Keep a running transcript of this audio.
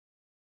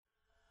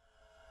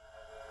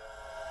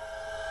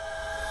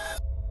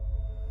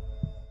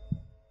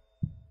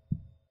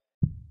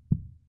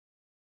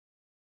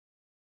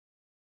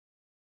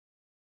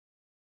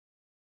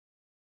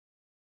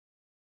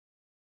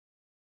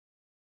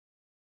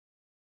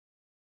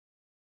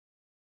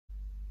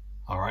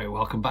All right,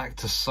 welcome back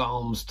to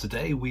Psalms.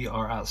 Today we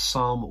are at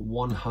Psalm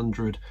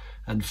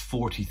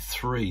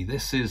 143.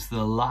 This is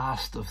the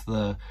last of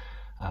the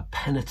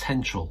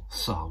penitential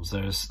Psalms.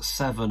 There's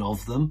 7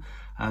 of them.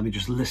 Let me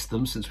just list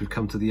them since we've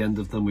come to the end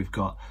of them. We've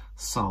got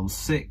Psalm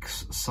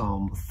 6,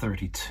 Psalm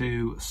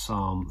 32,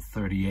 Psalm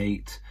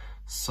 38,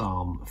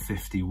 Psalm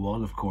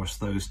 51. Of course,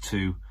 those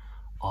two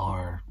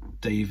are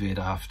David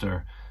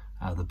after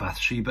the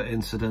Bathsheba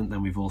incident.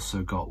 Then we've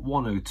also got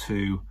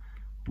 102,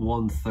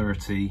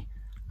 130,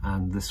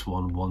 and this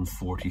one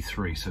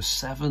 143. So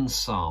 7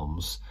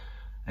 psalms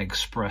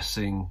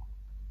expressing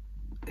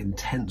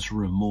intense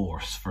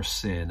remorse for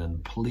sin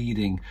and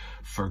pleading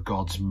for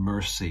God's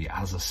mercy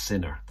as a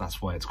sinner.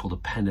 That's why it's called a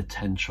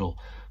penitential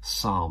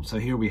psalm. So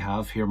here we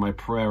have, "Hear my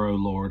prayer, O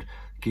Lord,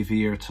 give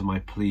ear to my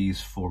pleas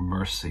for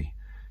mercy.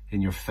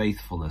 In your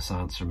faithfulness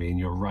answer me, in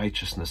your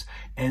righteousness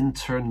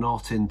enter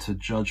not into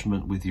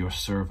judgment with your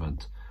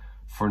servant,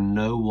 for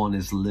no one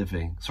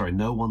living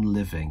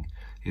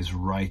is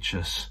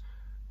righteous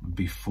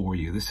before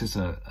you." This is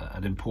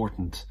an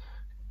important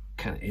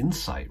kind of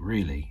insight,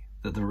 really,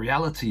 that the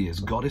reality is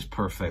God is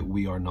perfect,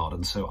 we are not.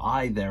 And so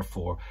I,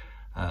 therefore,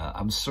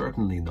 am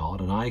certainly not,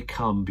 and I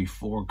come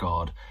before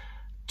God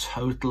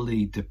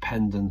totally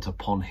dependent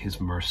upon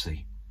his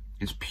mercy.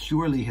 It's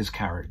purely his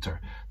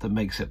character that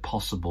makes it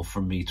possible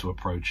for me to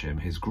approach him.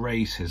 His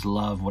grace, his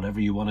love, whatever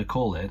you want to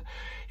call it.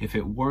 If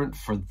it weren't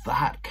for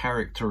that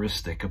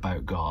characteristic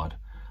about God,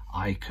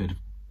 I could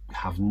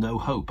have no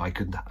hope. I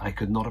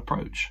could not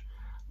approach.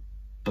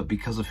 But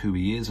because of who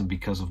he is and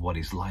because of what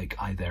he's like,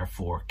 I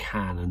therefore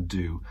can and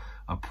do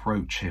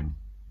approach him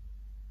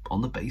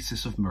on the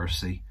basis of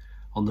mercy,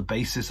 on the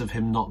basis of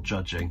him not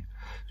judging.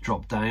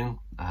 Drop down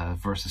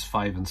verses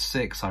 5 and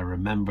 6. "I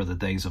remember the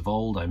days of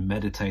old. I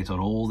meditate on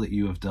all that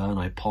you have done.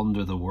 I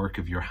ponder the work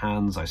of your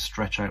hands. I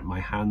stretch out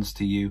my hands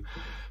to you.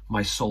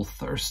 My soul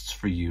thirsts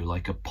for you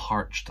like a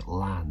parched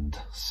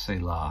land."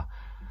 Selah.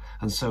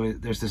 And so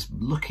there's this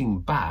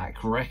looking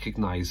back,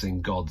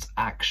 recognizing God's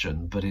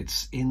action, but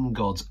it's in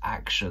God's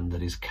action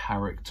that his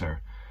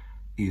character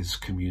is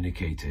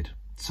communicated.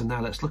 So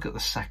now let's look at the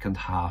second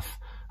half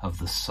of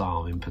the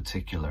psalm in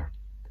particular.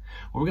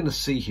 What we're going to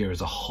see here is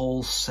a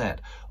whole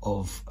set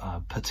of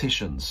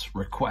petitions,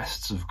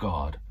 requests of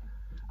God,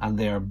 and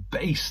they are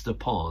based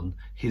upon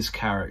his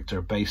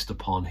character, based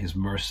upon his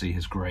mercy,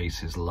 his grace,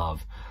 his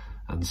love,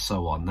 and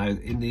so on. Now,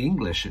 in the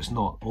English, it's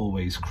not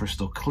always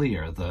crystal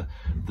clear, the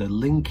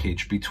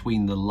linkage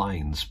between the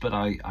lines, but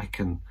I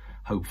can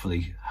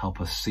hopefully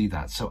help us see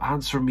that. So,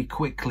 "Answer me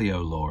quickly,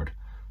 O Lord."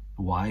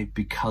 Why?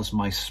 Because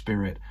my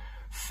spirit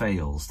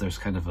fails. There's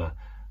kind of a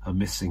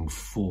missing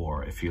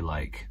 4, if you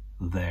like,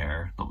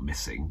 there. Not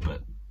missing,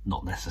 but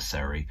not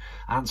necessary.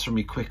 "Answer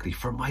me quickly,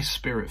 for my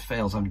spirit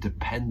fails." I'm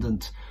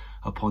dependent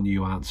upon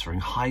you answering.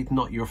 "Hide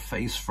not your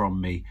face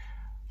from me,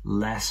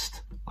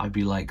 lest I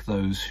be like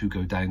those who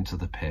go down to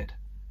the pit."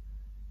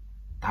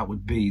 That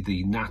would be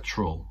the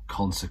natural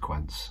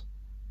consequence.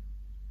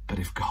 But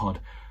if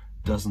God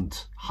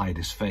doesn't hide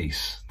his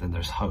face, then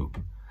there's hope.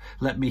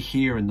 "Let me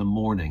hear in the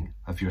morning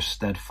of your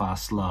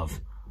steadfast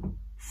love,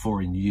 for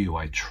in you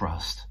I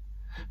trust.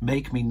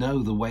 Make me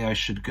know the way I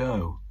should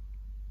go,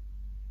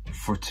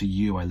 for to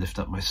you I lift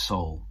up my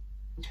soul.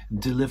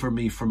 Deliver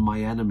me from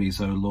my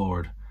enemies, O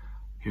Lord."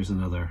 Here's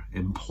another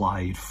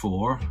implied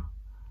 "for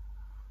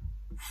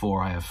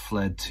I have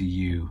fled to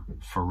you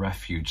for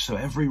refuge." So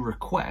every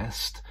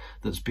request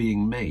that's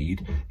being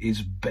made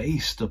is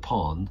based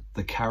upon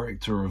the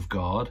character of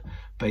God,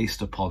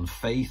 based upon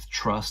faith,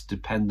 trust,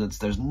 dependence.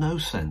 There's no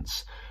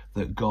sense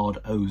that God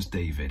owes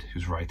David,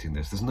 who's writing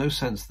this. There's no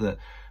sense that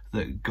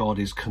God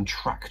is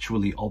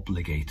contractually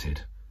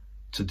obligated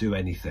to do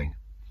anything.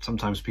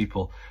 Sometimes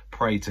people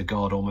pray to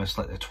God almost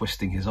like they're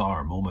twisting his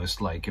arm,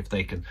 almost like if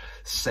they can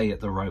say it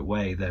the right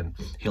way, then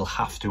he'll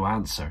have to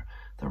answer.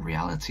 The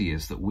reality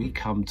is that we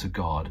come to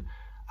God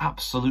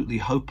absolutely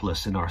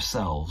hopeless in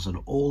ourselves, and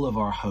all of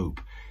our hope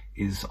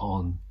is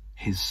on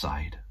his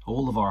side.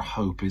 All of our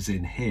hope is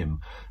in him.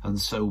 And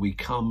so we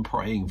come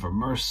praying for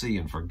mercy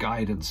and for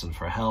guidance and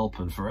for help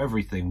and for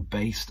everything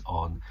based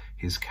on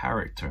his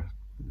character.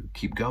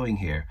 Keep going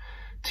here.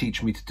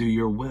 "Teach me to do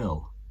your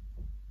will,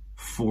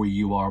 for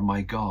you are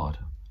my God."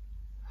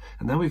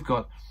 And then we've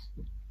got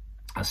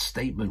a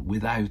statement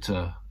without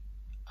a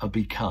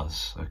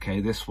because.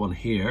 Okay, this one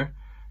here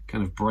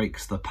kind of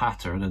breaks the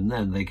pattern, and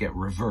then they get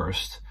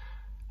reversed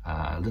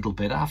a little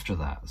bit after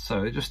that.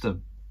 So just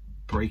a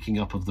breaking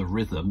up of the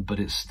rhythm, but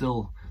it's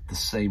still the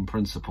same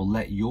principle.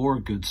 "Let your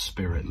good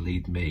spirit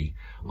lead me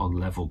on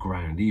level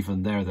ground."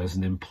 Even there's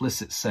an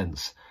implicit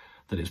sense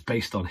that it's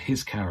based on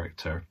his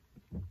character,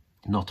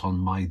 not on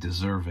my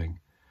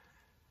deserving.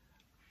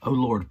 "O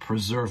Lord,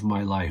 preserve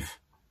my life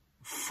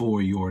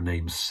for your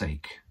name's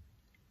sake."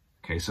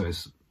 Okay, so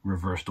it's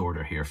reversed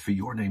order here. "For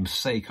your name's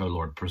sake, O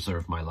Lord,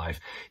 preserve my life.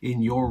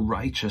 In your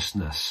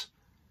righteousness,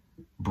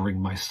 bring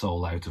my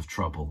soul out of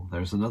trouble."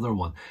 There's another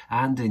one.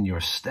 "And in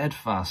your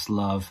steadfast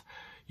love,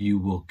 you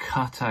will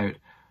cut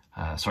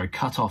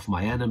off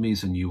my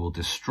enemies, and you will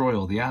destroy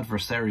all the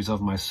adversaries of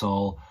my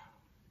soul.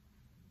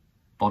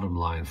 bottom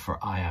line,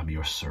 for I am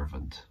your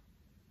servant.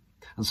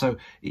 And so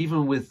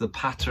even with the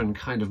pattern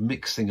kind of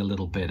mixing a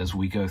little bit as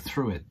we go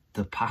through it,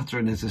 the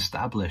pattern is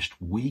established.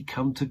 We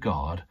come to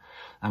God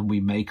and we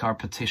make our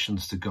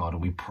petitions to God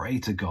and we pray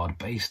to God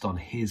based on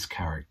his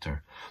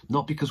character.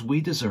 Not because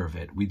we deserve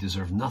it. We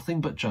deserve nothing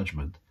but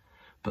judgment,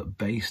 but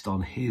based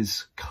on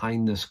his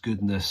kindness,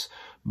 goodness,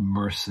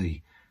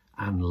 mercy,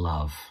 and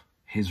love,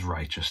 his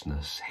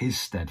righteousness, his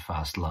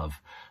steadfast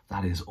love.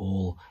 That is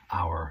all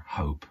our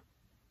hope.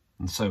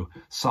 And so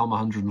Psalm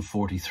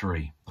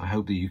 143, I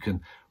hope that you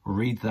can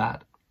read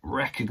that,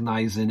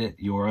 recognize in it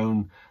your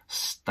own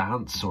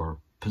stance or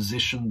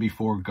position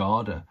before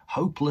God, a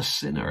hopeless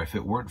sinner if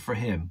it weren't for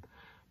him.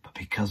 But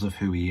because of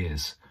who he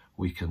is,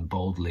 we can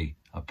boldly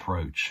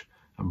approach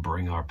and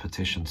bring our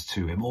petitions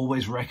to him,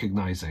 always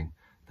recognizing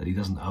that he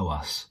doesn't owe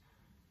us,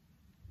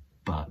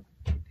 but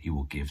he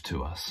will give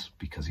to us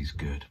because he's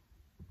good.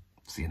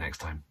 See you next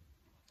time.